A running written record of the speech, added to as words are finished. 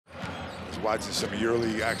watching some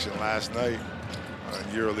Euroleague action last night on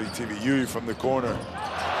Euroleague TV. Llull from the corner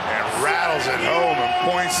and rattles it home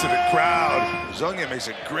and points to the crowd. Zhongyang makes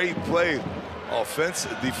a great play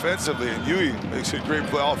defensively, and Llull makes a great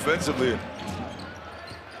play offensively.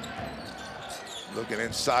 Looking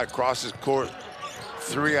inside, crosses court,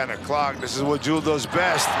 3 on the clock. This is what Llull does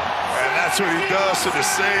best, and that's what he does to the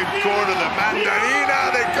same corner, the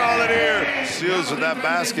mandarina, they call it here. Seals with that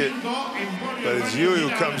basket, but it's Llull who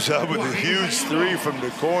comes up with a huge 3 from the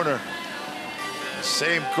corner. The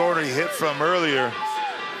same corner he hit from earlier.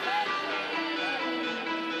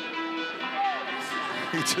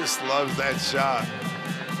 He just loves that shot,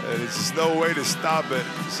 and there's just no way to stop it.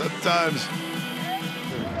 Sometimes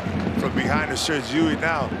from behind the shirt, Llull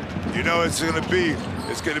now, you know it's gonna be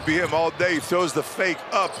him all day. He throws the fake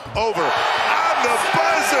up, over, on the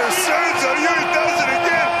buzzer. Sergio, Llull does it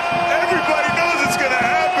again. Everybody knows it's gonna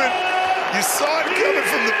happen. You saw it coming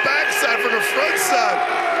from the backside, from the front side,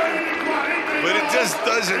 but it just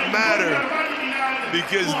doesn't matter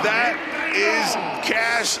because that is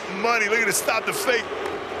cash money. Look at it, stop the fake.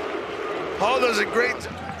 Paul does a great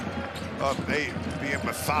they being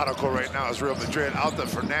methodical right now is Real Madrid. Out to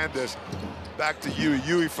Fernandez, back to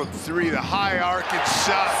Llull from 3, the high arcing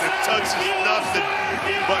shot that touches nothing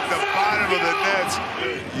but the bottom of the nets.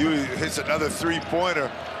 Llull hits another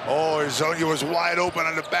 3-pointer. Oh, Zhongyang was wide open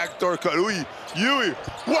on the backdoor cut. Llull,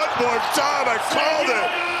 one more time, I called it.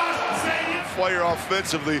 Fire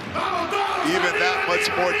offensively, even that much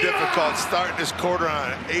more difficult. Starting this quarter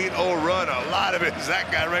on an 8-0 run, a lot of it is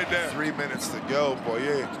that guy right there. 3 minutes to go,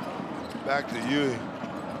 Boyer. Back to Llull.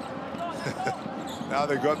 Now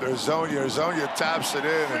they go up there, Zhongyang. Zhongyang taps it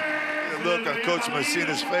in, and look on Coach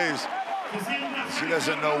Messina's face. She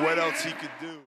doesn't know what else he could do.